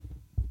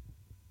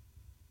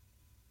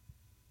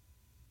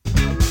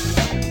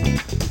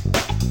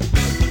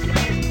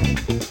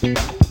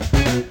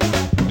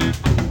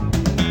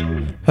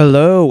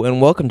Hello,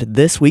 and welcome to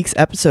this week's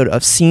episode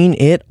of Seen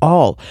It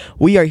All.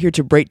 We are here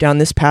to break down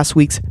this past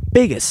week's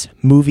biggest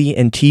movie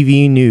and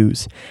TV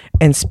news.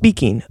 And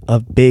speaking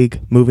of big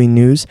movie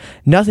news,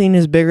 nothing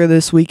is bigger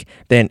this week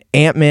than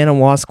Ant-Man and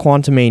Wasp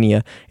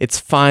Quantumania. It's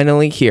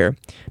finally here.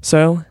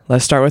 So,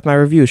 let's start with my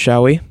review,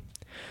 shall we?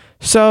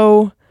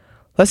 So,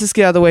 let's just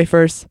get out of the way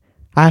first.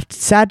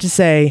 Sad to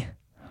say,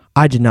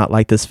 I did not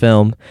like this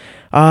film.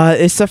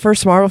 It's the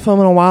first Marvel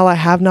film in a while I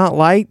have not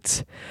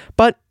liked,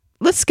 but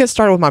let's get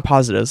started with my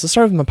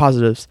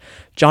positives.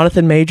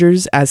 Jonathan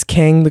Majors as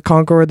Kang the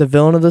Conqueror, the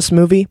villain of this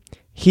movie.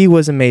 He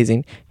was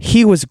amazing.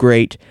 He was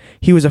great.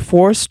 He was a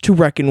force to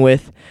reckon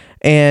with,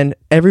 and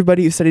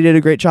everybody who said he did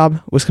a great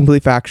job was completely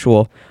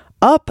factual.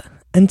 Up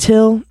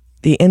until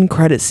the end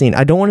credit scene.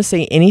 I don't want to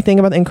say anything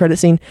about the end credit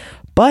scene,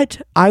 but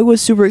I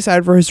was super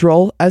excited for his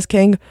role as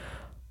Kang,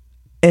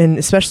 and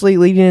especially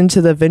leading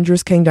into the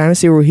Avengers Kang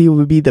Dynasty where he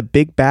would be the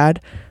big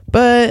bad.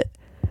 But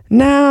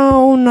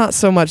now, not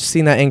so much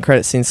seeing that end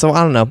credit scene, so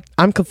I don't know.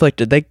 I'm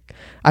conflicted.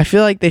 I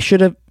feel like they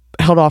should have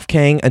held off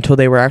Kang until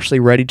they were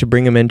actually ready to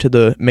bring him into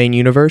the main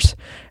universe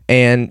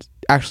and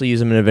actually use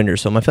him in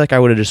Avengers film. I feel like I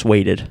would have just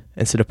waited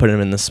instead of putting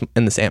him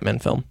in this Ant-Man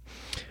film.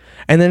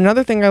 And then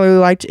another thing I really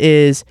liked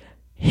is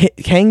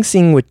Kang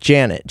scene with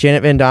Janet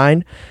Van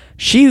Dyne.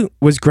 She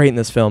was great in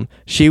this film.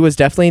 She was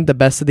definitely the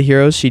best of the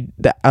heroes.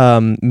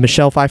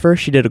 Michelle Pfeiffer,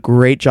 she did a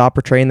great job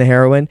portraying the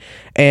heroine.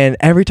 And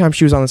every time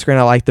she was on the screen,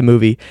 I liked the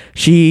movie.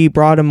 She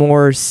brought a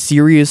more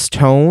serious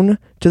tone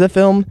to the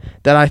film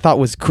that I thought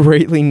was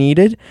greatly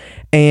needed.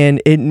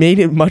 And it made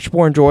it much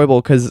more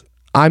enjoyable because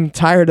I'm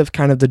tired of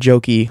kind of the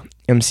jokey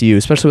MCU,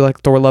 especially like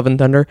Thor Love and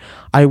Thunder.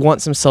 I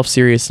want some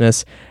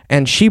self-seriousness,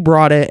 and she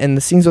brought it, and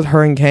the scenes with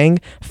her and Kang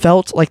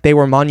felt like they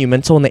were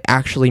monumental and they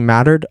actually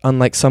mattered,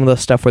 unlike some of the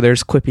stuff where they're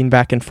just quipping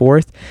back and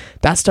forth.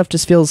 That stuff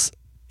just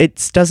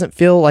doesn't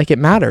feel like it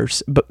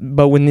matters,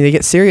 but when they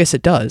get serious,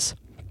 it does.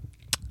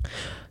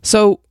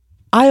 So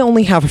I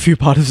only have a few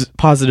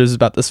positives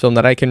about this film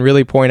that I can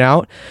really point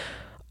out.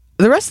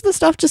 The rest of the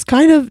stuff just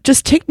kind of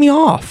ticked me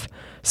off.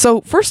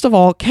 So, first of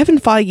all, Kevin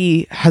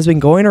Feige has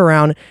been going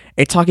around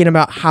and talking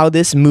about how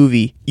this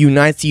movie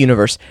unites the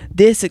universe.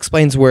 This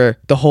explains where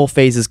the whole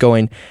phase is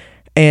going,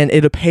 and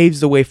it paves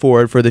the way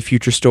forward for the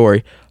future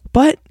story.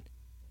 But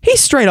he's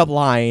straight up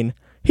lying.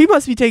 He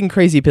must be taking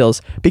crazy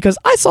pills, because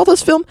I saw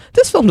this film.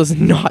 This film does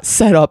not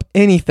set up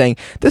anything.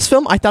 This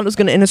film, I thought it was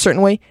going to end a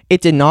certain way.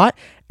 It did not,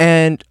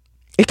 and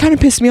it kind of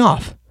pissed me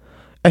off.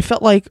 I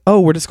felt like,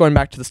 we're just going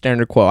back to the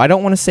standard quo. I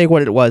don't want to say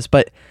what it was,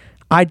 but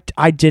I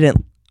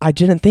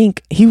didn't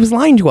think he was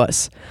lying to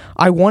us.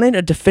 I wanted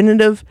a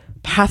definitive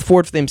path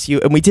forward for the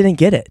MCU, and we didn't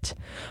get it.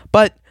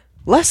 But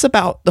less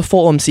about the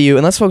full MCU,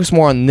 and let's focus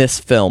more on this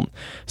film.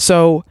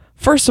 So,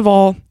 first of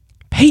all,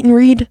 Peyton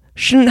Reed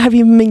shouldn't have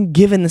even been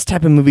given this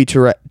type of movie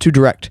to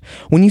direct.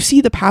 When you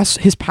see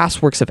his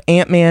past works of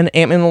Ant-Man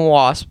and the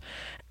Wasp,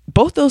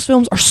 both those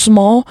films are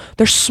small.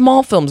 They're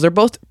small films. They're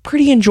both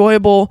pretty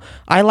enjoyable.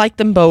 I like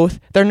them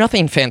both. They're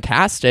nothing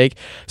fantastic.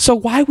 So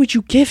why would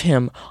you give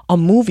him a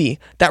movie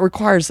that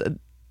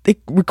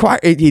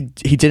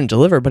he didn't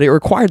deliver, but it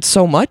required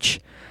so much,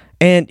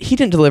 and he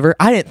didn't deliver.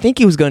 I didn't think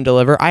he was going to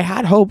deliver. I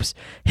had hopes.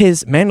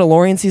 His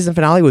Mandalorian season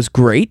finale was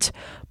great,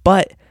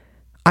 but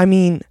I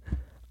mean,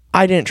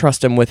 I didn't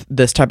trust him with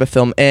this type of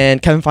film,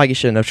 and Kevin Feige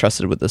shouldn't have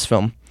trusted with this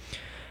film.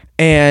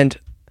 And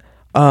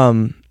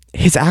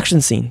his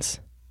action scenes.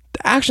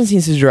 The action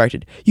scenes he's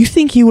directed. You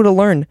think he would have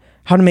learned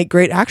how to make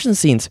great action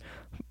scenes,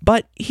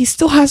 but he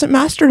still hasn't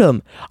mastered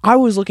them. I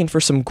was looking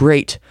for some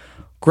great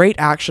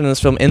action in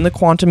this film in the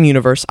quantum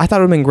universe. I thought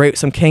it would have been great with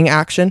some King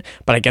action,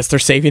 but I guess they're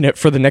saving it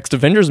for the next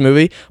Avengers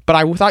movie. But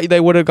I thought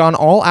they would have gone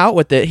all out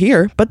with it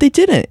here, but they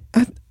didn't.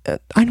 I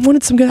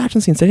wanted some good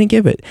action scenes. They didn't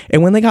give it.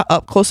 And when they got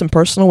up close and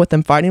personal with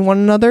them fighting one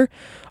another,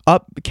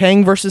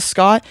 Kang versus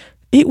Scott,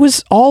 it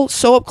was all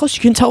so up close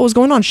you couldn't tell what was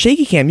going on.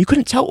 Shaky cam, you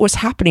couldn't tell what was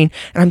happening,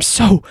 and I'm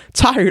so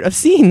tired of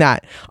seeing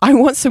that. I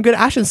want some good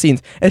action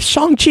scenes. If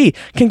Shang-Chi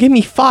can give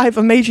me 5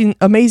 amazing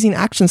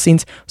action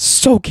scenes,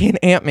 so can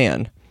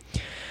Ant-Man.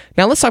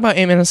 Now let's talk about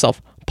Ant-Man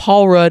himself.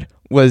 Paul Rudd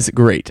was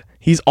great.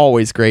 He's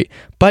always great,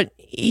 but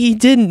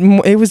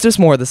it was just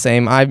more of the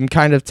same. I'm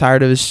kind of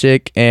tired of his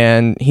shtick,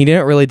 and he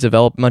didn't really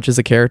develop much as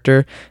a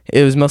character.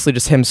 It was mostly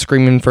just him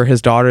screaming for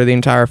his daughter the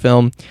entire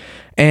film.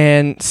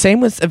 And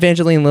same with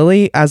Evangeline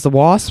Lilly as the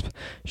Wasp.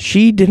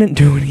 She didn't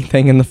do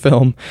anything in the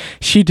film.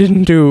 She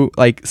didn't do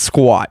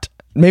squat.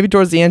 Maybe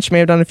towards the end she may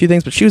have done a few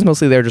things, but she was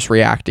mostly there just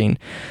reacting.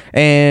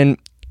 And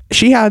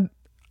she had,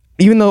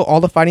 even though all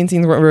the fighting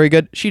scenes weren't very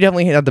good, she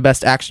definitely had the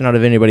best action out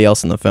of anybody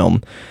else in the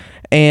film.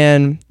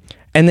 And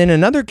then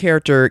another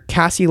character,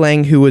 Cassie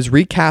Lang, who was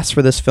recast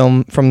for this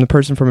film from the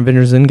person from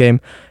Avengers Endgame,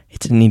 it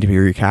didn't need to be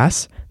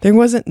recast. She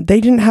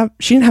didn't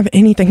have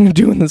anything to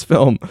do in this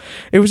film.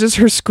 It was just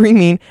her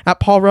screaming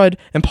at Paul Rudd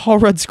and Paul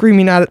Rudd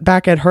screaming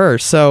back at her.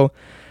 So,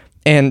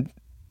 and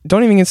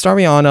don't even get started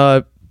me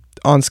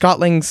on Scott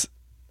Lang's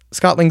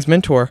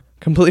mentor.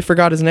 Completely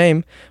forgot his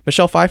name.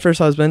 Michelle Pfeiffer's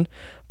husband,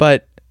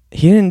 but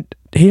he didn't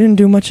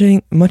do much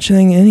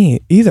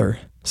thing either.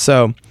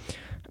 So,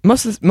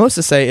 most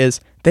to say is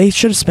they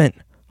should have spent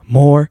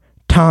more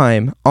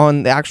time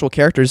on the actual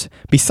characters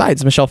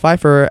besides Michelle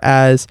Pfeiffer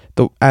as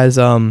the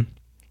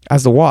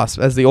Wasp,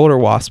 as the older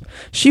Wasp.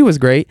 She was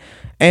great,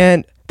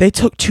 and they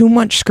took too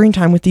much screen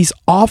time with these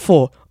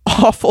awful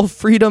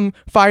freedom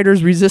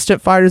fighters,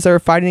 resistant fighters that were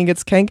fighting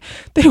against Kang.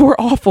 They were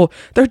awful.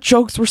 Their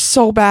jokes were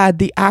so bad.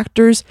 The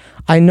actors,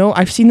 I know,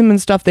 I've seen them in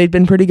stuff, they'd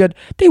been pretty good.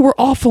 They were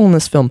awful in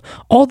this film.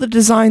 All the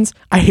designs,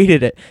 I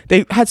hated it.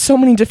 They had so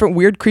many different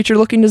weird creature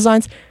looking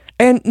designs,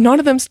 and none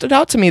of them stood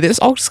out to me. This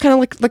all just kind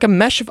of like a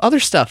mesh of other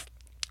stuff.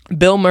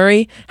 Bill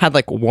Murray had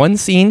like one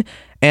scene,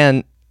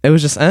 and it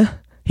was just,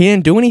 he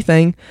didn't do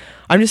anything.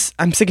 I'm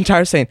sick and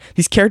tired of saying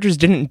these characters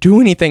didn't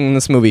do anything in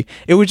this movie.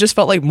 It was just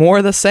felt like more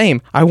of the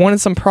same. I wanted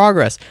some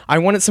progress. I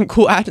wanted some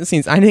cool action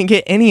scenes. I didn't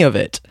get any of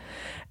it.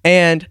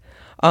 And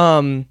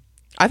I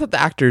thought the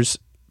actors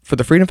for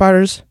the freedom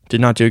fighters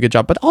did not do a good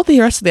job, but all the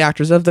rest of the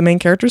actors of the main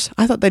characters,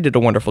 I thought they did a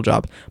wonderful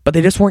job, but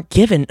they just weren't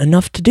given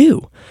enough to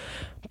do.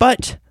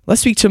 But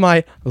let's speak to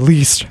my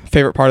least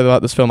favorite part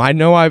about this film. I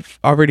know I've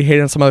already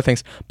hated on some other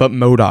things, but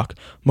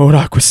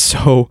MODOK was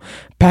so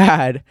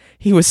bad.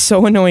 He was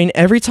so annoying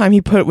every time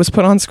he was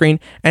put on screen,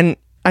 and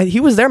he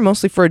was there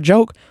mostly for a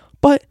joke,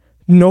 but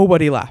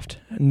nobody laughed.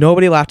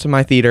 Nobody laughed in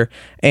my theater,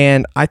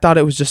 and I thought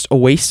it was just a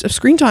waste of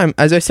screen time.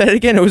 As I said it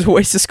again, it was a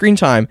waste of screen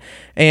time,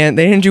 and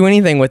they didn't do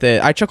anything with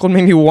it. I chuckled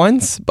maybe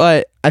once,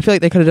 but I feel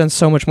like they could have done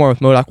so much more with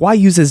MODOK. Why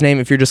use his name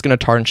if you're just going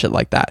to tarnish it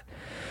like that?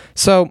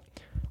 So,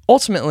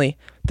 ultimately,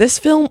 this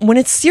film, when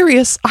it's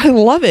serious, I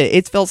love it.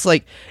 It feels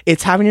like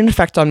it's having an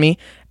effect on me,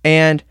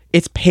 and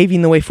it's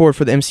paving the way forward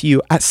for the MCU.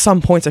 At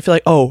some points, I feel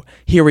like, oh,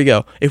 here we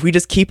go. If we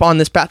just keep on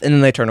this path, and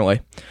then they turn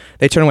away.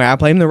 I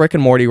blame the Rick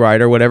and Morty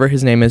writer, whatever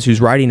his name is, who's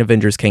writing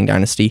Avengers Kang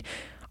Dynasty.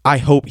 I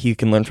hope he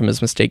can learn from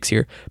his mistakes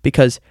here,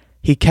 because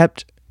he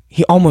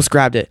almost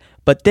grabbed it.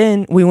 But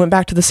then we went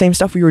back to the same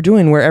stuff we were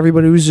doing, where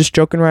everybody was just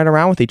joking right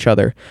around with each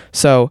other.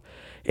 So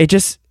it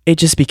just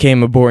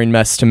became a boring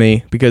mess to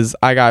me, because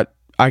I got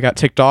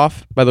ticked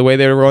off by the way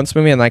they were rolling this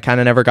movie, and I kind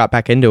of never got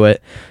back into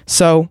it.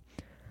 So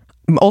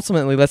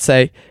ultimately, let's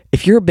say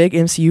if you're a big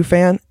MCU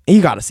fan,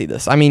 you got to see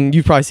this. I mean,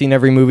 you've probably seen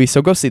every movie,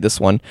 so go see this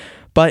one.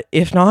 But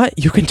if not,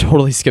 you can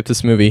totally skip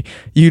this movie.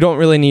 You don't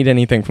really need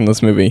anything from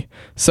this movie.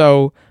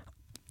 So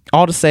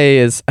all to say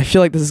is, I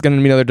feel like this is going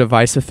to be another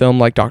divisive film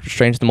like Doctor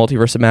Strange: The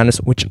Multiverse of Madness,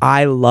 which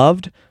I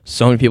loved.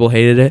 So many people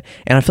hated it,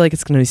 and I feel like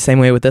it's going to be the same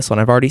way with this one.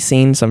 I've already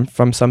seen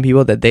from some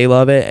people that they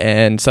love it,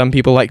 and some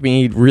people like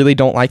me really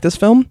don't like this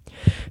film.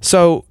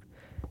 So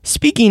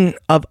speaking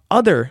of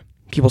other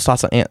people's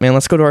thoughts on Ant-Man,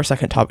 let's go to our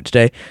second topic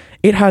today.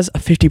 It has a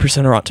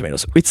 50% Rotten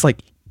Tomatoes. It's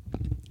like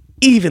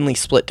evenly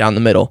split down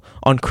the middle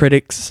on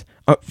critics.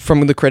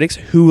 From the critics,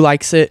 who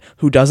likes it,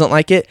 who doesn't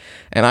like it,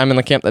 and I'm in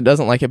the camp that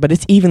doesn't like it, but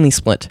it's evenly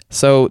split.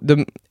 So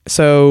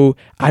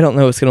I don't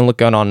know, it's going to look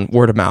good on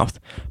word of mouth.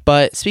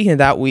 But speaking of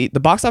that, the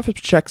box office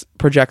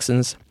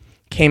projections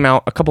came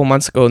out a couple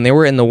months ago, and they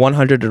were in the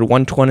 100 to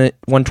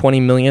 120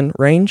 million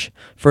range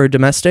for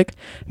domestic.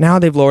 Now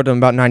they've lowered them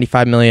about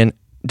 95 million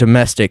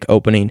domestic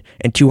opening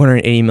and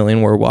 280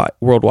 million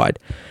worldwide.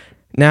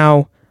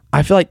 Now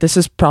I feel like this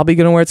is probably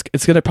going to where it's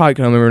going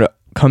to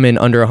come in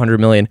under 100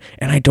 million,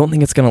 and I don't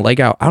think it's going to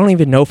leg out. I don't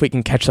even know if we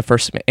can catch the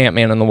first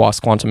Ant-Man and the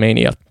Wasp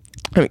Quantumania.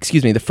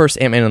 The first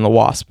Ant-Man and the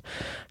Wasp.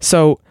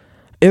 So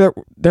there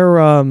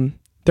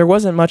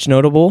wasn't much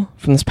notable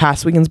from this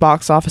past weekend's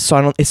box office,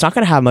 so it's not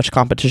going to have much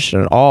competition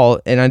at all,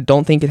 and I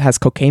don't think it has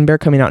Cocaine Bear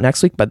coming out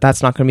next week, but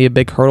that's not going to be a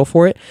big hurdle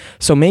for it.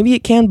 So maybe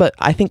it can, but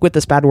I think with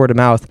this bad word of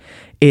mouth,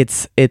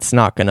 it's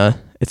not gonna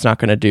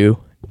do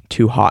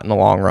too hot in the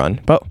long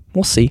run, but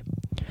we'll see.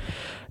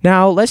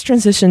 Now, let's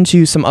transition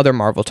to some other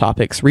Marvel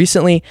topics.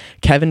 Recently,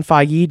 Kevin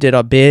Feige did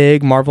a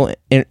big Marvel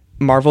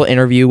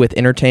interview with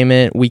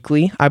Entertainment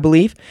Weekly, I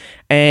believe,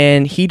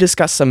 and he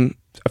discussed a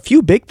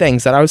few big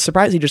things that I was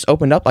surprised he just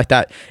opened up like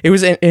that. It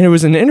was an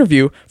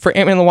interview for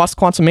Ant-Man and the Wasp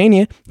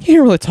Quantumania. He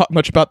didn't really talk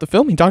much about the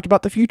film. He talked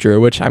about the future,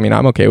 which, I mean,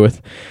 I'm okay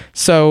with.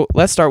 So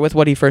let's start with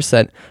what he first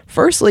said.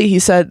 Firstly, he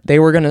said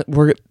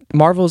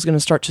Marvel is going to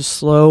start to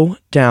slow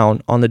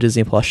down on the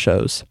Disney Plus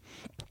shows.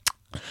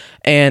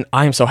 And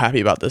I am so happy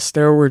about this.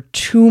 There were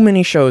too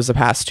many shows the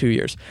past 2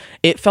 years.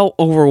 It felt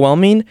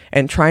overwhelming,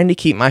 and trying to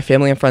keep my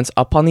family and friends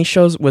up on these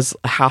shows was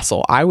a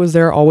hassle. I was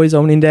there always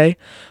opening day,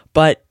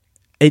 but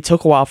it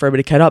took a while for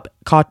everybody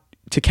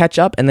to catch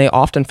up, and they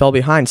often fell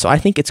behind. So I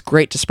think it's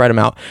great to spread them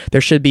out. There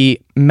should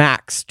be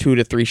max 2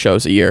 to 3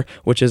 shows a year,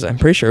 which is, I'm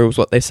pretty sure it was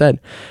what they said.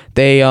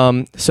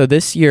 So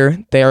this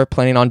year they are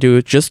planning on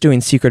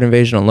doing Secret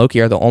Invasion and Loki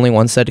are the only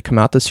ones said to come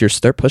out this year. So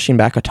they're pushing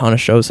back a ton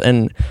of shows,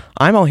 and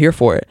I'm all here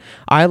for it.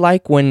 I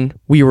like when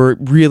we were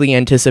really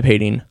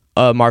anticipating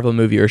a Marvel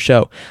movie or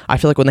show. I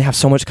feel like when they have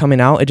so much coming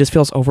out, it just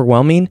feels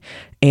overwhelming,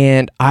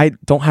 and I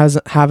don't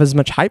have as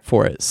much hype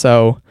for it.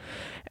 So,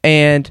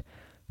 and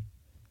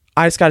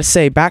I just got to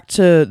say, back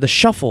to the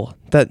shuffle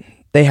that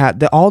they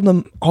had, all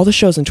the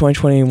shows in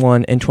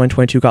 2021 and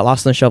 2022 got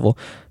lost in the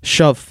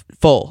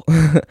shuffle.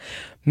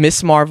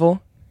 Miss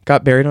Marvel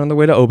got buried under the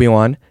weight of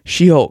Obi-Wan.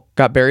 She-Hulk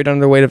got buried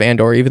under the weight of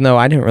Andor, even though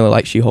I didn't really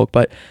like She-Hulk,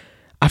 but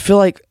I feel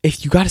like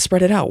if you got to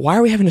spread it out, why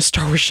are we having a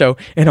Star Wars show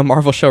and a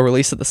Marvel show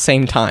released at the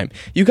same time?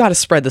 You got to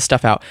spread this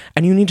stuff out,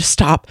 and you need to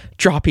stop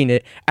dropping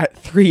it at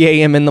 3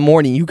 a.m. in the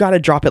morning. You got to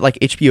drop it like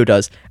HBO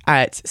does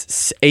at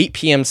 8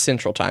 p.m.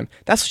 Central Time.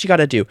 That's what you got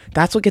to do.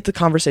 That's what gets the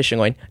conversation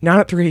going, not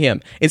at 3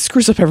 a.m. It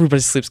screws up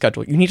everybody's sleep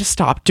schedule. You need to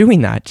stop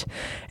doing that.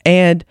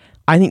 And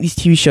I think these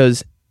TV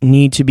shows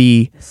need to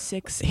be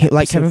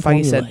like Kevin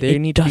Feige said, they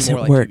need to be more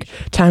like work.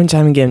 Time and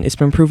time again, it's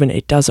been proven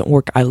it doesn't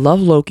work. I love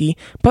Loki,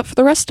 but for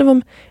the rest of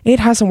them, it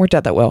hasn't worked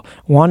out that well.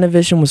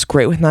 WandaVision was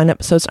great with 9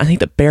 episodes. I think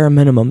the bare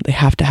minimum they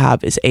have to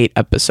have is 8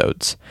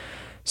 episodes.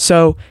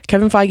 So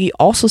Kevin Feige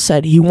also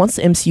said he wants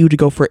the MCU to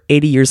go for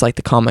 80 years like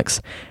the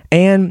comics,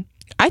 and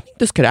I think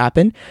this could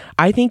happen.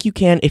 I think you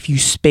can if you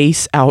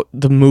space out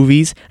the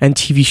movies and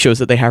TV shows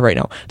that they have right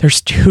now. There's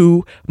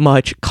too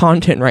much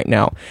content right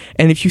now.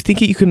 And if you think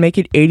that you can make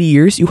it 80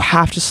 years, you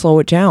have to slow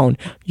it down.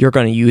 You're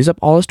going to use up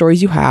all the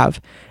stories you have,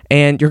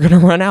 and you're going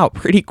to run out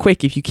pretty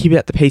quick if you keep it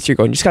at the pace you're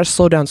going. You just got to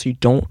slow down so you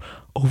don't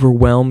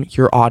overwhelm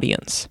your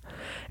audience.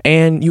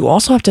 And you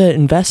also have to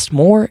invest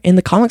more in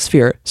the comic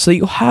sphere so that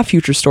you'll have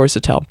future stories to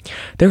tell.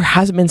 There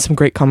hasn't been some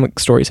great comic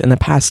stories in the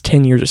past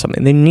 10 years or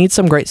something. They need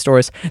some great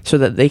stories so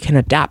that they can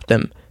adapt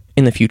them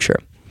in the future.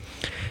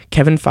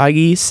 Kevin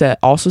Feige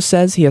also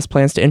says he has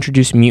plans to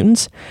introduce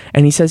mutants,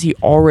 and he says he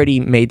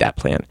already made that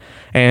plan.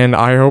 And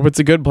I hope it's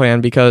a good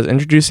plan, because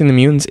introducing the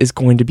mutants is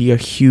going to be a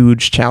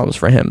huge challenge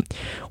for him.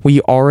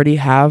 We already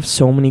have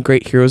so many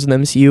great heroes in the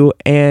MCU,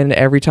 and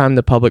every time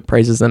the public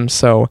praises them,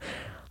 so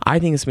I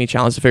think it's going to be a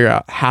challenge to figure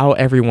out how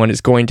everyone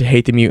is going to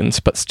hate the mutants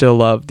but still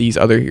love these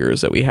other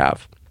heroes that we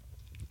have.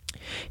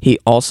 He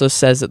also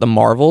says that the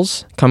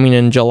Marvels coming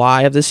in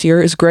July of this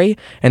year is great,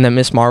 and that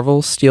Miss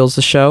Marvel steals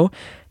the show,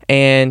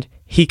 and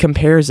he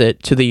compares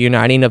it to the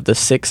uniting of the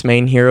 6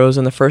 main heroes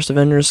in the first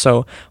Avengers.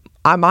 So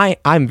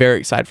I'm very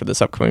excited for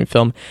this upcoming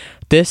film.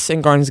 This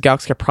and Guardians of the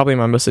Galaxy are probably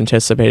my most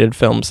anticipated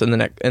films in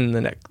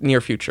the near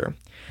future.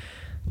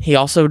 He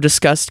also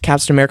discussed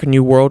Captain America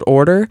New World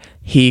Order.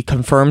 He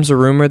confirms a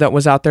rumor that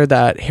was out there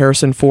that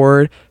Harrison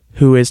Ford,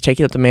 who is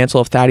taking up the mantle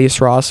of Thaddeus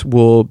Ross,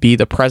 will be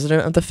the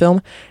president of the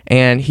film,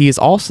 and he is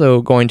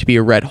also going to be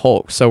a Red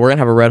Hulk. So we're going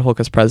to have a Red Hulk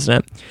as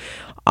president.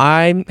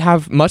 I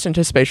have much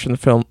anticipation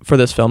for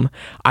this film.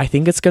 I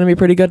think it's going to be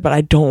pretty good, but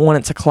I don't want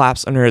it to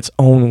collapse under its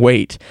own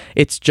weight.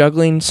 It's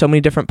juggling so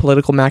many different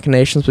political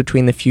machinations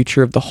between the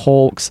future of the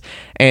Hulks,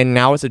 and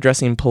now it's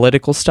addressing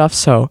political stuff,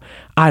 so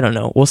I don't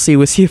know. We'll see.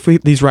 If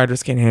these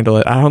writers can handle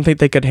it. I don't think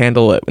they could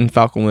handle it in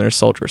Falcon Winter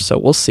Soldier, so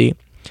we'll see.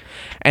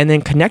 And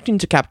then connecting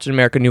to Captain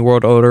America New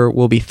World Order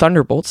will be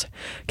Thunderbolts.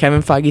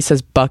 Kevin Feige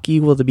says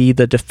Bucky will be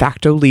the de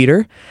facto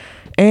leader,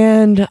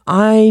 and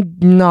I'm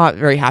not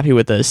very happy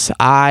with this.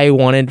 I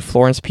wanted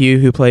Florence Pugh,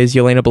 who plays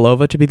Yelena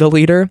Belova, to be the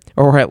leader,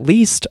 or at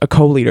least a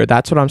co-leader.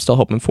 That's what I'm still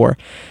hoping for.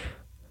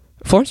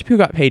 Florence Pugh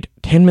got paid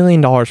 $10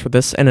 million for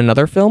this and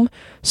another film,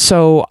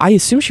 so I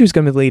assumed she was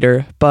going to be the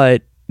leader,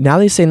 but now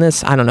they're saying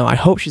this, I don't know. I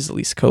hope she's at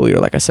least a co-leader,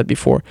 like I said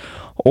before.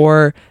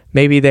 Or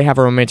maybe they have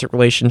a romantic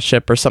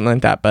relationship or something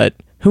like that, but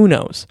who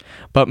knows?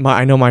 But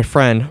I know my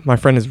friend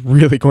is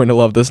really going to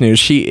love this news.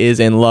 She is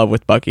in love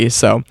with Bucky,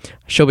 so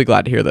she'll be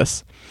glad to hear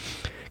this.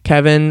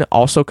 Kevin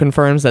also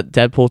confirms that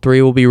Deadpool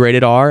 3 will be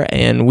rated R,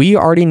 and we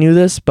already knew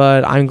this,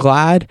 but I'm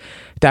glad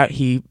that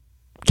he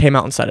came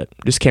out and said it.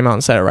 Just came out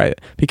and said it, right?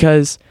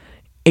 Because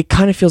it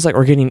kind of feels like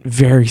we're getting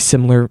very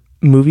similar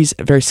movies,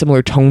 very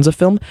similar tones of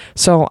film,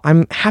 so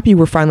I'm happy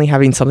we're finally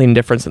having something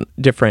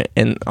different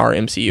in our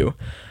MCU.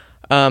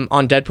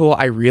 On Deadpool,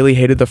 I really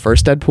hated the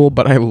first Deadpool,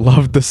 but I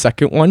loved the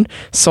second one,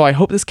 so I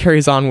hope this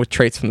carries on with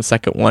traits from the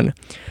second one.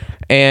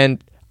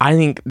 And I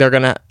think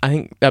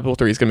Deadpool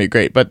 3 is going to be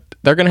great, but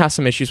they're going to have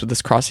some issues with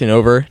this crossing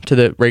over to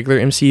the regular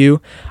MCU.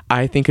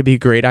 I think it'd be a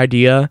great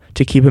idea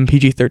to keep him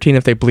PG-13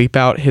 if they bleep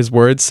out his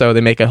words so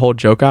they make a whole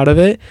joke out of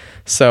it.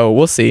 So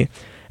we'll see.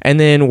 And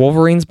then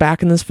Wolverine's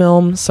back in this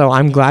film, so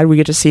I'm glad we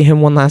get to see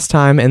him one last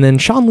time. And then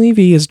Sean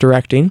Levy is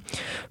directing,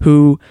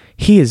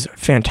 he is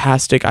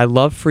fantastic. I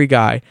love Free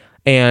Guy.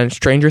 And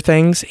Stranger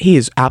Things, he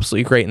is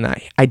absolutely great in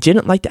that. I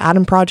didn't like the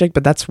Adam Project,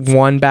 but that's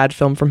one bad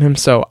film from him,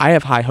 so I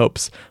have high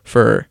hopes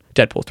for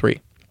Deadpool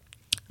 3.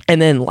 And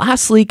then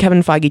lastly,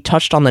 Kevin Feige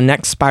touched on the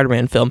next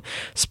Spider-Man film.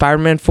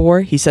 Spider-Man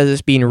 4, he says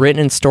it's being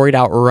written and storied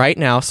out right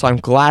now, so I'm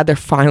glad they're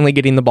finally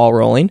getting the ball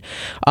rolling.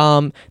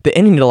 The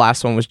ending of the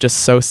last one was just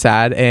so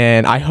sad,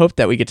 and I hope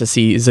that we get to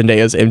see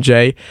Zendaya's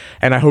MJ,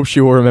 and I hope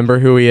she will remember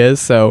who he is,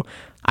 so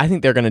I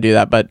think they're going to do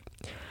that, but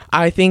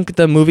I think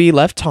the movie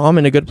left Tom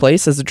in a good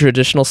place as a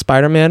traditional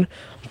Spider-Man,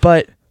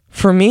 but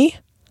for me,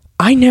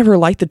 I never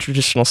liked the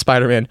traditional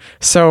Spider-Man,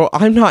 so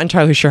I'm not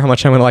entirely sure how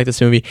much I'm going to like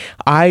this movie.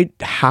 I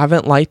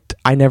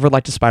never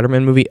liked a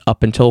Spider-Man movie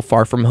up until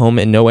Far From Home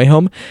and No Way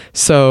Home,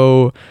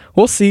 so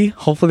we'll see.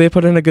 Hopefully they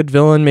put in a good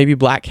villain, maybe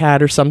Black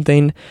Cat or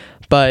something,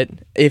 but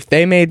if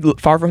they made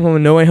Far From Home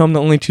and No Way Home the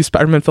only 2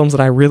 Spider-Man films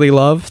that I really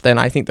love, then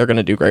I think they're going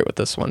to do great with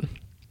this one.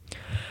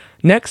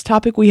 Next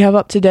topic we have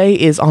up today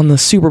is on the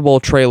Super Bowl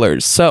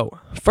trailers. So,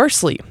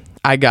 firstly,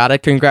 I gotta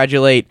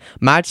congratulate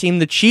my team,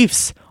 the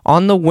Chiefs,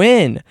 on the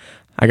win.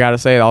 I gotta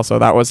say also,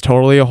 that was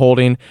totally a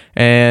holding,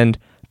 and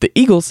the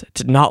Eagles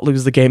did not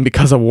lose the game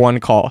because of one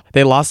call.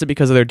 They lost it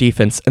because of their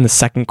defense in the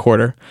second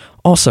quarter.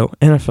 Also,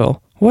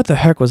 NFL, what the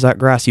heck was that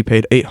grass you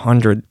paid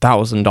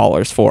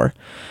 $800,000 for?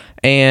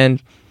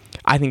 And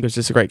I think it was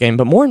just a great game.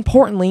 But more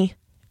importantly,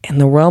 in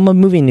the realm of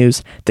movie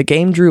news, the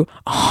game drew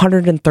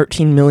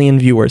 113 million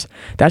viewers.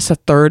 That's the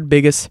third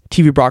biggest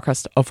TV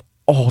broadcast of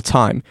all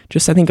time.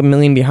 Just, I think, a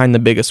million behind the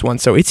biggest one.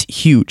 So it's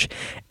huge.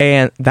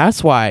 And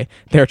that's why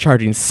they're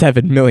charging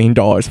 $7 million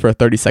for a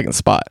 30-second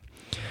spot.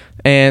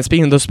 And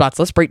speaking of those spots,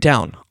 let's break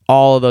down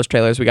all of those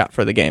trailers we got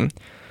for the game.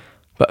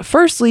 But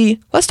firstly,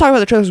 let's talk about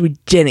the trailers we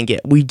didn't get.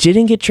 We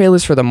didn't get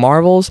trailers for The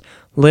Marvels,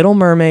 Little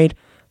Mermaid,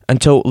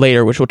 until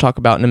later, which we'll talk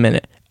about in a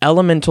minute,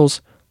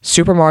 Elementals,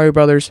 Super Mario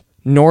Brothers,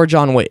 nor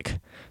John Wick.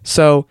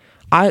 So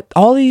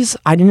all these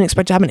I didn't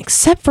expect to happen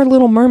except for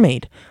Little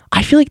Mermaid.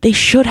 I feel like they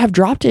should have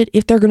dropped it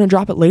if they're going to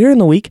drop it later in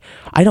the week.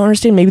 I don't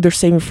understand. Maybe they're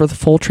saving for the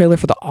full trailer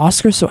for the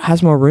Oscars so it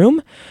has more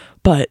room,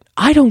 but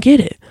I don't get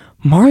it.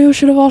 Mario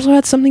should have also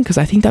had something because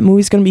I think that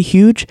movie's going to be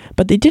huge,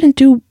 but they didn't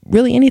do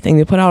really anything.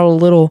 They put out a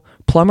little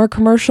plumber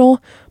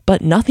commercial,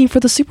 but nothing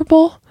for the Super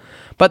Bowl.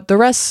 But the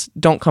rest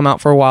don't come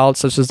out for a while,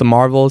 such as the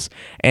Marvels,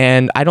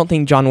 and I don't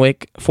think John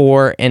Wick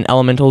 4 and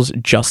Elementals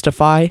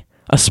justify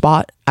a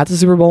spot at the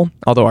Super Bowl,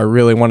 although I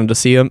really wanted to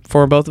see them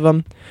for both of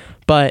them.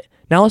 But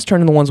now let's turn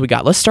to the ones we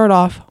got. Let's start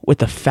off with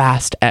the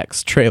Fast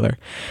X trailer.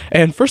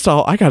 And first of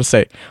all, I gotta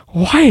say,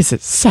 why is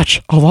it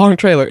such a long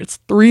trailer? It's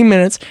 3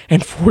 minutes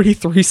and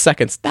 43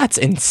 seconds. That's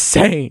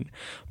insane.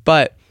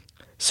 But,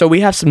 so we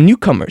have some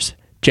newcomers.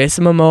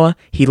 Jason Momoa,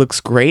 he looks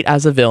great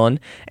as a villain,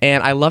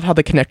 and I love how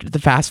they connected to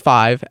Fast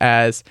Five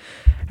as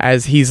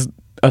he's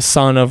a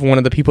son of one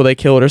of the people they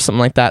killed or something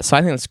like that. So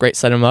I think that's great,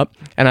 set him up.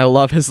 And I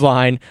love his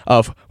line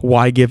of,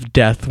 "Why give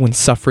death when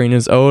suffering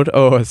is owed?"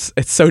 Oh,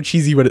 it's so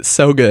cheesy, but it's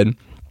so good.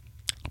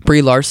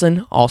 Brie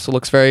Larson also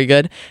looks very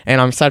good,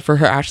 and I'm excited for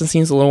her action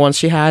scenes, the little ones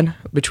she had.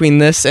 Between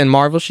this and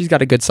Marvel, she's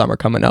got a good summer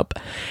coming up.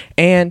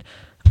 And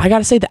I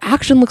gotta say, the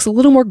action looks a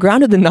little more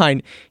grounded than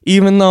 9,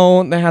 even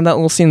though they had that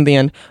little scene at the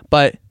end.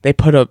 But they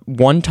put a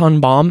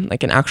 1-ton bomb,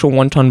 like an actual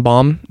 1-ton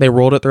bomb. They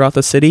rolled it throughout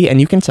the city, and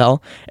you can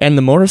tell. And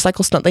the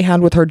motorcycle stunt they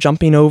had with her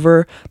jumping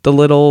over the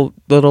little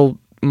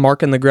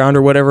mark in the ground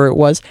or whatever it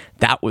was,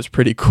 that was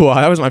pretty cool.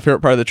 That was my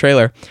favorite part of the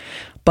trailer.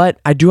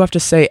 But I do have to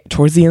say,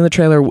 towards the end of the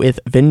trailer, with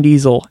Vin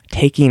Diesel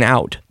taking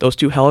out those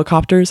 2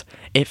 helicopters,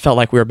 it felt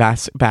like we were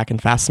back in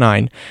Fast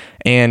 9.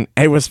 And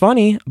it was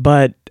funny,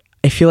 but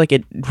I feel like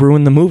it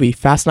ruined the movie.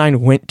 Fast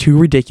 9 went too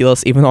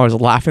ridiculous, even though I was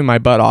laughing my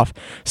butt off.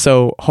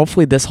 So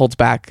hopefully this holds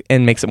back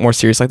and makes it more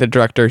serious, like the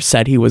director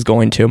said he was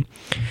going to.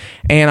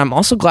 And I'm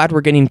also glad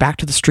we're getting back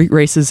to the street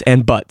races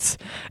and butts.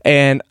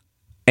 And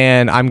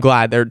I'm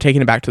glad they're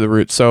taking it back to the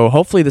roots. So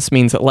hopefully this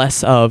means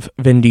less of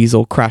Vin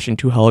Diesel crashing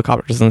 2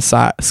 helicopters in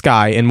the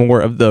sky and more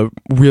of the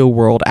real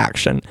world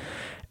action.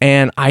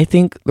 And I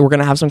think we're going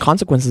to have some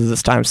consequences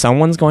this time.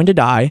 Someone's going to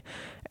die.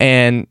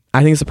 And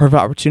I think it's a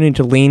perfect opportunity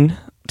to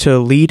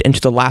lead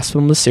into the last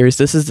film of the series.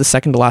 This is the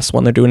second to last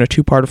one. They're doing a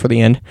 2-parter for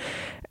the end.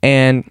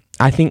 And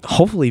I think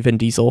hopefully Vin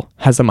Diesel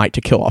has the might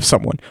to kill off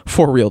someone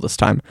for real this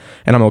time.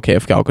 And I'm okay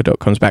if Gal Gadot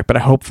comes back, but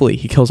hopefully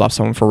he kills off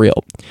someone for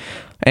real.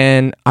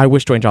 And I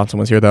wish Dwayne Johnson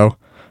was here, though.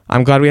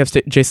 I'm glad we have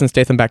Jason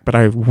Statham back, but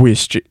I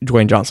wish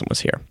Dwayne Johnson was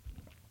here.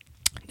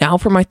 Now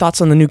for my thoughts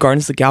on the new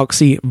Guardians of the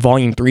Galaxy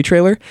Volume 3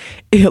 trailer.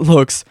 It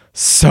looks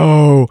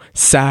so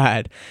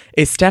sad.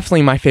 It's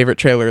definitely my favorite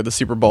trailer of the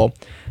Super Bowl.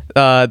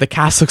 The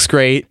cast looks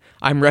great.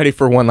 I'm ready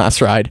for one last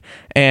ride.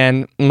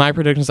 And my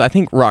predictions, I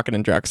think Rocket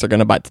and Drax are going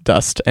to bite the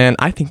dust. And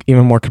I think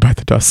even more could bite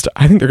the dust.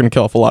 I think they're going to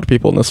kill off a lot of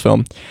people in this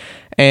film.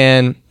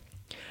 And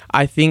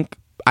I think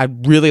I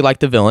really like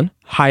the villain,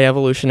 High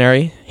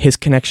Evolutionary, his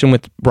connection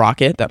with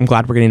Rocket. That I'm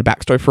glad we're getting a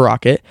backstory for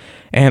Rocket.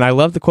 And I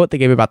love the quote they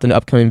gave about the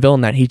upcoming villain,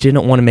 that he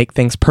didn't want to make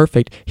things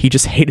perfect. He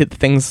just hated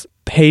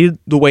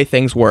the way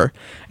things were.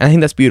 And I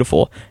think that's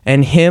beautiful.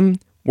 And him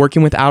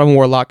working with Adam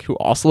Warlock, who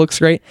also looks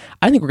great.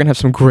 I think we're going to have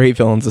some great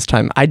villains this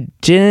time. I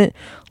didn't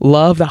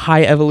love the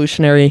High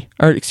Evolutionary,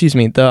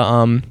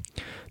 the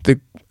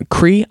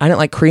Kree. I didn't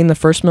like Kree in the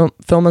first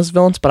film as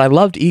villains, but I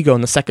loved Ego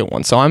in the second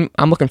one, so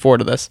I'm looking forward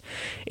to this.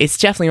 It's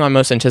definitely my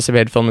most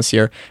anticipated film this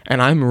year,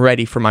 and I'm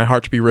ready for my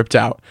heart to be ripped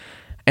out.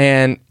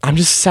 And I'm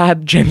just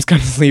sad James Gunn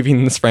is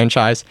leaving this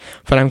franchise,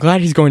 but I'm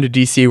glad he's going to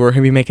DC, where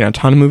he'll be making a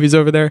ton of movies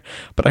over there.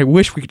 But I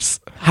wish we could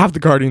just have the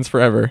Guardians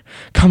forever.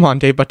 Come on,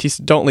 Dave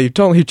Bautista, don't leave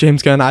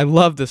James Gunn. I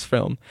love this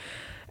film.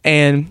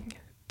 And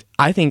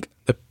I think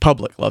the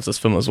public loves this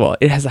film as well.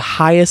 It has the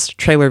highest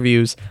trailer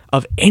views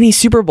of any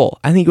Super Bowl.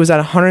 I think it was at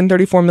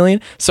 134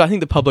 million. So I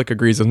think the public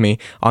agrees with me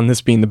on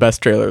this being the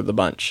best trailer of the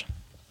bunch.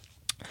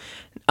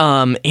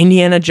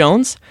 Indiana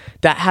Jones,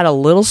 that had a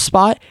little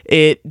spot.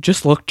 It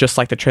just looked just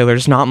like the trailer.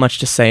 There's not much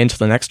to say until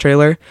the next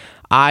trailer.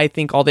 I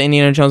think all the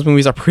Indiana Jones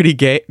movies are pretty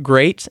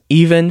great.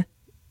 Even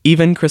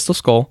Crystal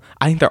Skull.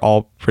 I think they're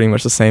all pretty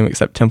much the same,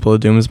 except Temple of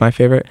Doom is my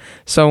favorite.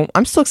 So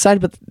I'm still excited,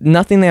 but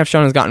nothing they have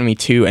shown has gotten me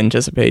too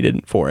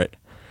anticipated for it.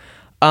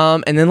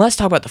 And then let's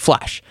talk about The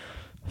Flash.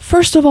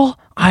 First of all,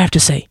 I have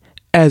to say,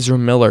 Ezra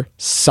Miller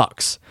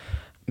sucks.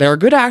 they're a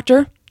good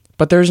actor,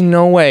 but there's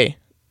no way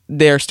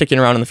they're sticking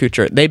around in the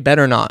future. They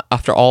better not,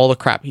 after all the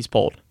crap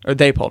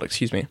they pulled,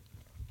 excuse me.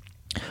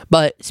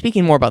 But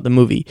speaking more about the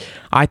movie,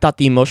 I thought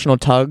the emotional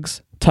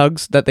tugs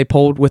that they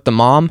pulled with the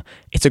mom,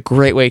 it's a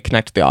great way to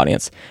connect to the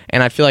audience,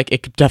 and I feel like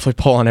it could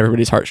definitely pull on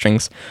everybody's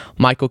heartstrings.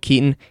 Michael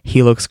Keaton,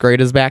 he looks great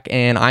as back,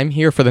 and I'm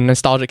here for the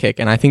nostalgia kick,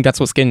 and I think that's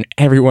what's getting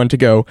everyone to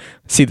go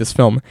see this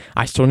film.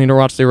 I still need to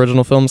watch the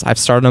original films. I've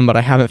started them, but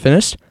I haven't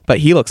finished, but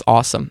he looks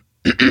awesome.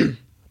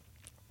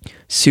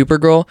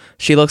 Supergirl,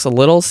 she looks a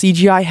little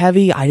CGI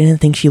heavy. I didn't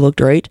think she looked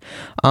great.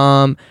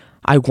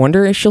 I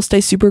wonder if she'll stay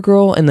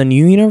Supergirl in the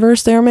new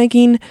universe they're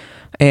making,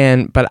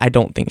 but I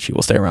don't think she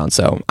will stay around,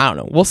 so I don't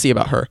know. We'll see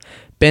about her.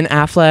 Ben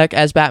Affleck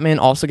as Batman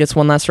also gets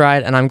one last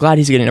ride, and I'm glad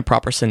he's getting a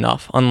proper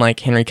send-off,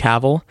 unlike Henry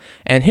Cavill.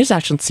 And his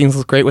action scenes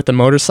look great with the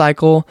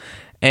motorcycle,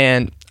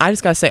 and I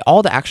just gotta say,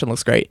 all the action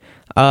looks great.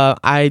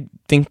 I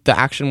think the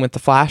action with the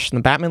Flash and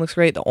the Batman looks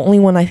great. The only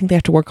one I think they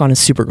have to work on is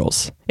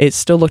Supergirl's. It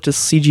still looked as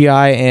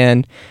CGI,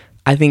 and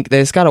I think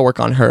they just gotta work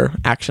on her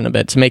action a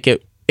bit to make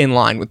it in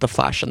line with the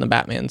Flash and the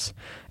Batmans.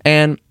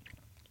 And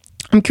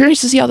I'm curious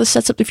to see how this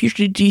sets up the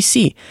future of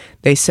DC.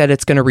 They said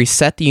it's going to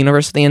reset the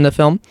universe at the end of the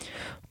film,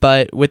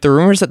 but with the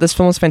rumors that this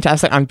film is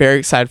fantastic, I'm very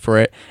excited for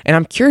it. And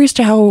I'm curious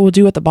to how it will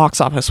do at the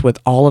box office with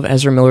all of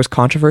Ezra Miller's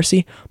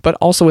controversy, but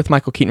also with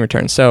Michael Keaton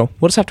return. So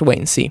we'll just have to wait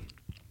and see.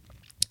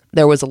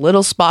 There was a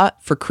little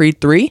spot for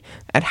Creed 3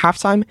 at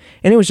halftime,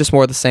 and it was just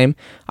more of the same.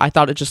 I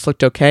thought it just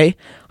looked okay.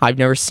 I've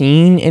never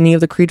seen any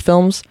of the Creed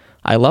films.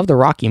 I love the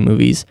Rocky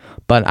movies,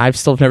 but I've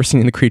still never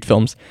seen the Creed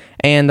films.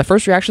 And the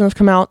first reactions have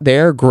come out,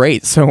 they're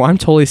great. So I'm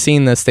totally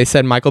seeing this. They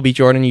said Michael B.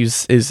 Jordan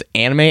used his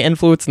anime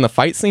influence in the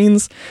fight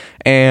scenes,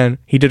 and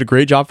he did a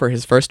great job for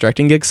his first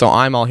directing gig, so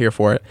I'm all here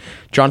for it.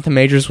 Jonathan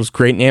Majors was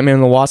great in Ant-Man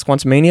and the Wasp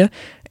Quantumania,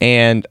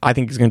 and I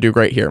think he's going to do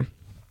great here.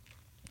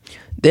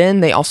 Then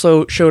they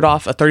also showed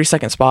off a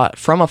 30-second spot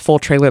from a full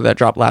trailer that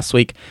dropped last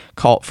week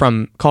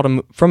from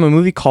a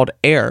movie called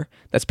Air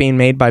that's being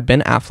made by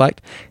Ben Affleck.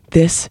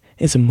 This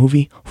is a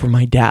movie for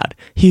my dad.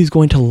 He's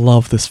going to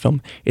love this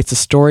film. It's a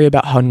story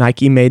about how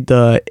Nike made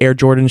the Air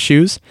Jordan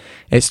shoes.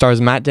 It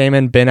stars Matt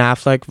Damon, Ben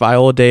Affleck,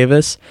 Viola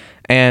Davis,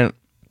 and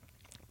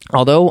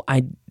although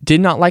I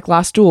did not like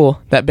Last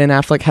Duel that Ben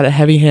Affleck had a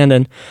heavy hand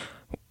in,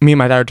 me and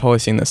my dad are totally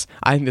seeing this.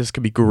 I think this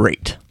could be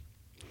great.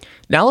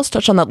 Now let's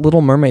touch on that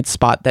Little Mermaid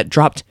spot that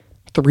dropped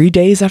 3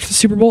 days after the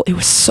Super Bowl. It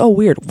was so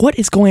weird. What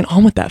is going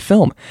on with that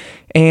film?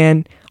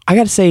 And I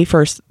gotta say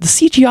first, the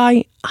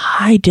CGI,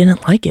 I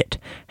didn't like it.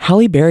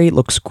 Halle Berry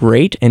looks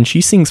great and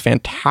she sings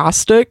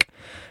fantastic,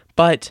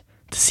 but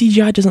the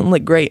CGI doesn't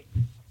look great.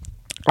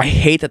 I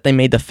hate that they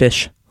made the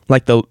fish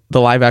like the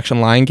live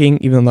action Lion King,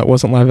 even though that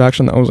wasn't live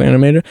action, that was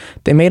animated.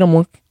 They made them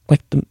look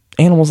like the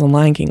animals in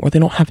Lion King, where they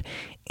don't have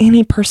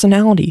any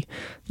personality.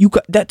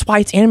 That's why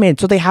it's animated,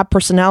 so they have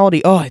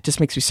personality. Oh, it just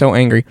makes me so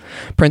angry.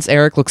 Prince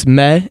Eric looks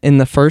meh in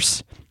the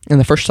first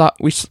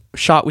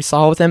shot we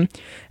saw with him,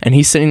 and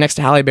he's sitting next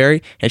to Halle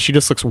Berry, and she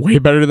just looks way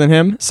better than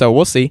him. So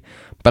we'll see.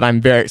 But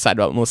I'm very excited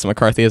about Melissa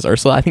McCarthy as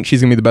Ursula. I think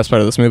she's gonna be the best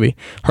part of this movie.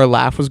 Her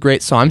laugh was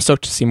great, so I'm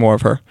stoked to see more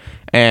of her.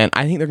 And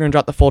I think they're gonna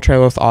drop the full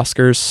trailer with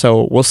Oscars,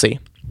 so we'll see.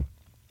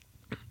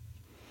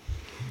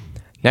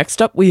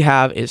 Next up we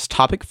have is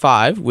topic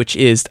 5, which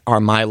is our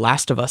My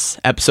Last of Us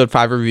episode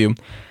 5 review.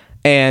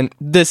 And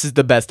this is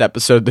the best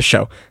episode of the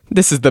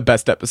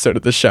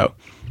show.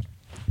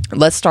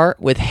 Let's start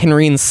with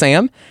Henry and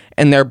Sam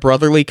and their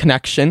brotherly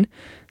connection.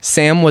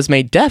 Sam was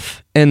made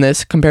deaf in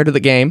this compared to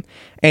the game,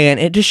 and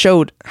it just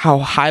showed how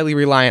highly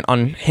reliant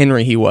on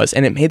Henry he was,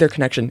 and it made their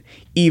connection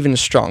even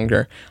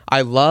stronger.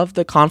 I love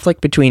the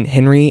conflict between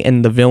Henry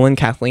and the villain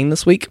Kathleen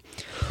this week.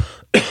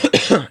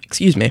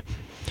 Excuse me.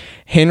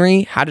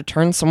 Henry had to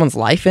turn someone's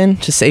life in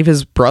to save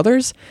his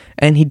brothers,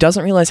 and he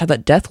doesn't realize how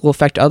that death will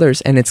affect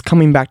others, and it's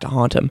coming back to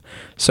haunt him.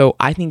 So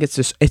I think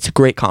it's a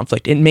great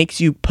conflict. It makes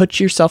you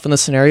put yourself in the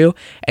scenario,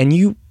 and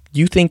you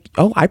think,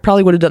 oh, I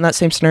probably would have done that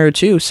same scenario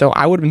too, so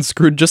I would have been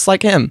screwed just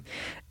like him.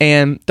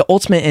 And the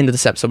ultimate end of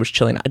this episode was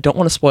chilling. I don't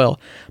want to spoil,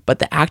 but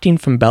the acting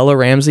from Bella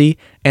Ramsey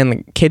and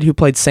the kid who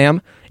played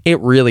Sam, it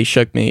really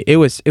shook me. It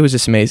was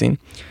just amazing.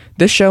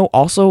 This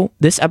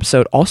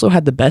episode also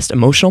had the best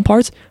emotional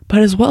parts, but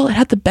as well, it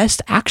had the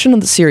best action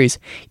of the series,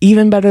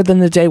 even better than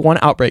the day 1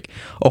 outbreak.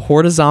 A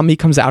horde of zombie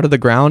comes out of the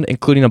ground,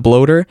 including a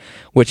bloater,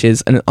 which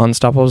is an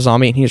unstoppable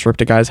zombie, and he just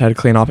ripped a guy's head to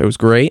clean off. It was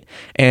great.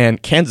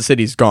 And Kansas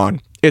City's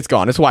gone. It's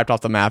gone. It's wiped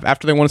off the map.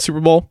 After they won a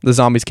Super Bowl, the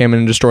zombies came in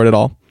and destroyed it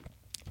all.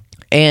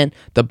 And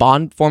the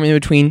bond forming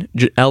between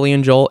Ellie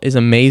and Joel is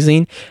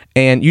amazing.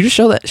 And it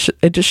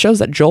just shows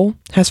that Joel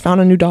has found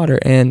a new daughter,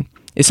 and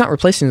it's not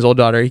replacing his old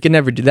daughter. He could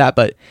never do that,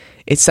 but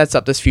it sets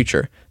up this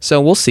future.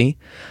 So we'll see.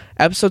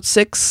 Episode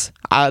 6,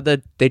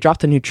 they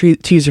dropped a new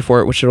teaser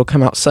for it, which will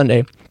come out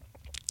Sunday.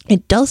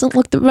 It doesn't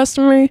look the best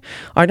to me.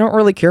 I don't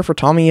really care for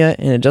Tommy yet,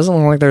 and it doesn't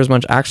look like there's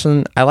much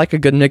action. I like a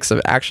good mix of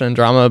action and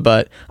drama,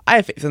 but I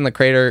have faith in the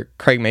creator,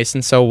 Craig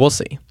Mason, so we'll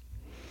see.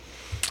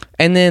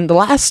 And then the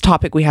last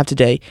topic we have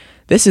today,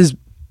 this is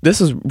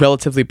this is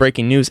relatively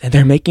breaking news, and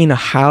they're making a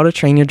How to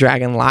Train Your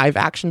Dragon live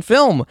action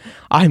film.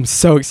 I'm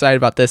so excited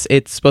about this.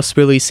 It's supposed to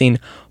be releasing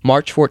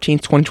March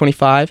 14th,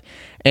 2025,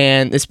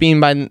 and it's being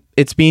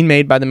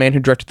made by the man who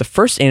directed the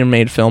first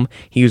animated film.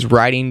 He was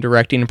writing,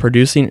 directing, and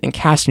producing, and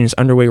casting is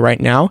underway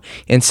right now,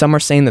 and some are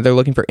saying that they're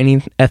looking for any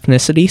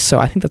ethnicity, so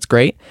I think that's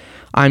great.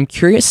 I'm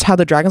curious how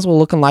the dragons will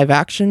look in live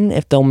action,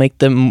 if they'll make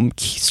them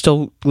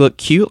still look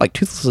cute, like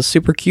Toothless is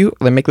super cute,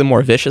 or they make them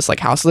more vicious like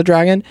House of the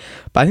Dragon,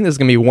 but I think there's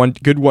going to be one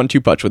good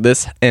 1-2 punch with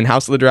this and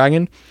House of the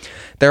Dragon.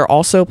 They're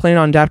also planning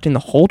on adapting the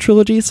whole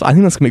trilogy, so I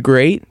think that's going to be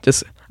great.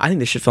 I think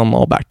they should film them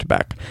all back to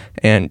back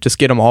and just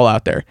get them all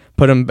out there.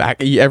 Put them back,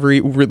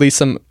 release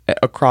them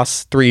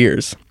across 3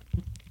 years.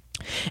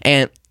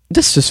 And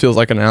this just feels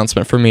like an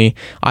announcement for me.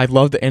 I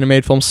love the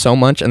animated films so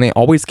much, and they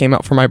always came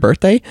out for my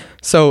birthday.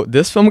 So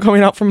this film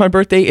coming out for my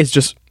birthday is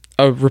just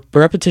a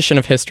repetition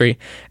of history,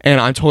 and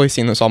I'm totally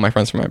seeing this with all my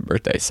friends for my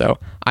birthday. So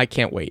I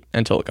can't wait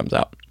until it comes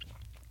out.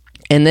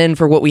 And then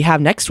for what we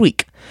have next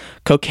week,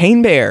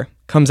 Cocaine Bear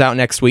comes out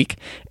next week,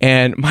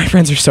 and my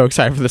friends are so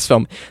excited for this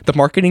film. The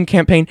marketing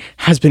campaign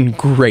has been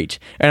great,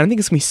 and I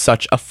think it's gonna be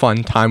such a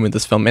fun time with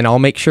this film, and I'll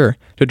make sure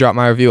to drop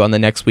my review on the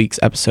next week's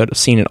episode of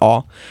Seen It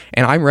All.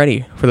 And I'm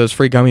ready for those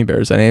free gummy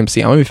bears at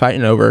AMC. I'm gonna be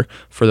fighting over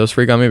for those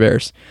free gummy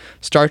bears.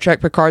 Star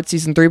Trek Picard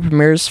Season 3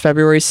 premieres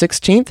February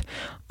 16th.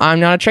 I'm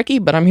not a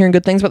Trekkie, but I'm hearing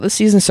good things about this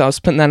season, so I was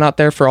putting that out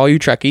there for all you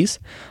Trekkies.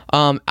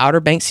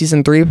 Outer Banks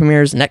Season 3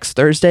 premieres next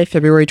Thursday,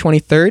 February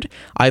 23rd.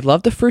 I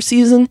loved the first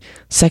season.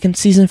 Second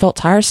season felt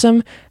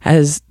tiresome,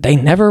 as they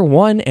never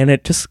won, and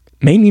it just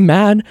made me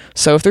mad.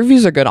 So if the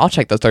reviews are good, I'll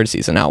check the third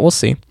season out. We'll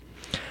see.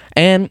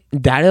 And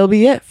that'll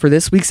be it for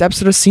this week's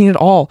episode of Seen It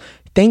All.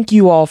 Thank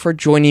you all for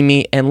joining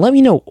me, and let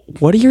me know,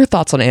 what are your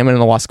thoughts on Ant-Man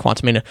and the Wasp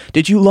Quantumania?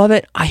 Did you love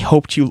it? I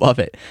hoped you love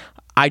it.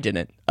 I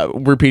didn't.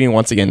 Repeating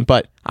once again,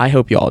 but I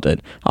hope you all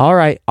did. All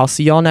right, I'll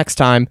see y'all next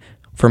time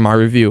for my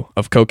review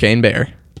of Cocaine Bear.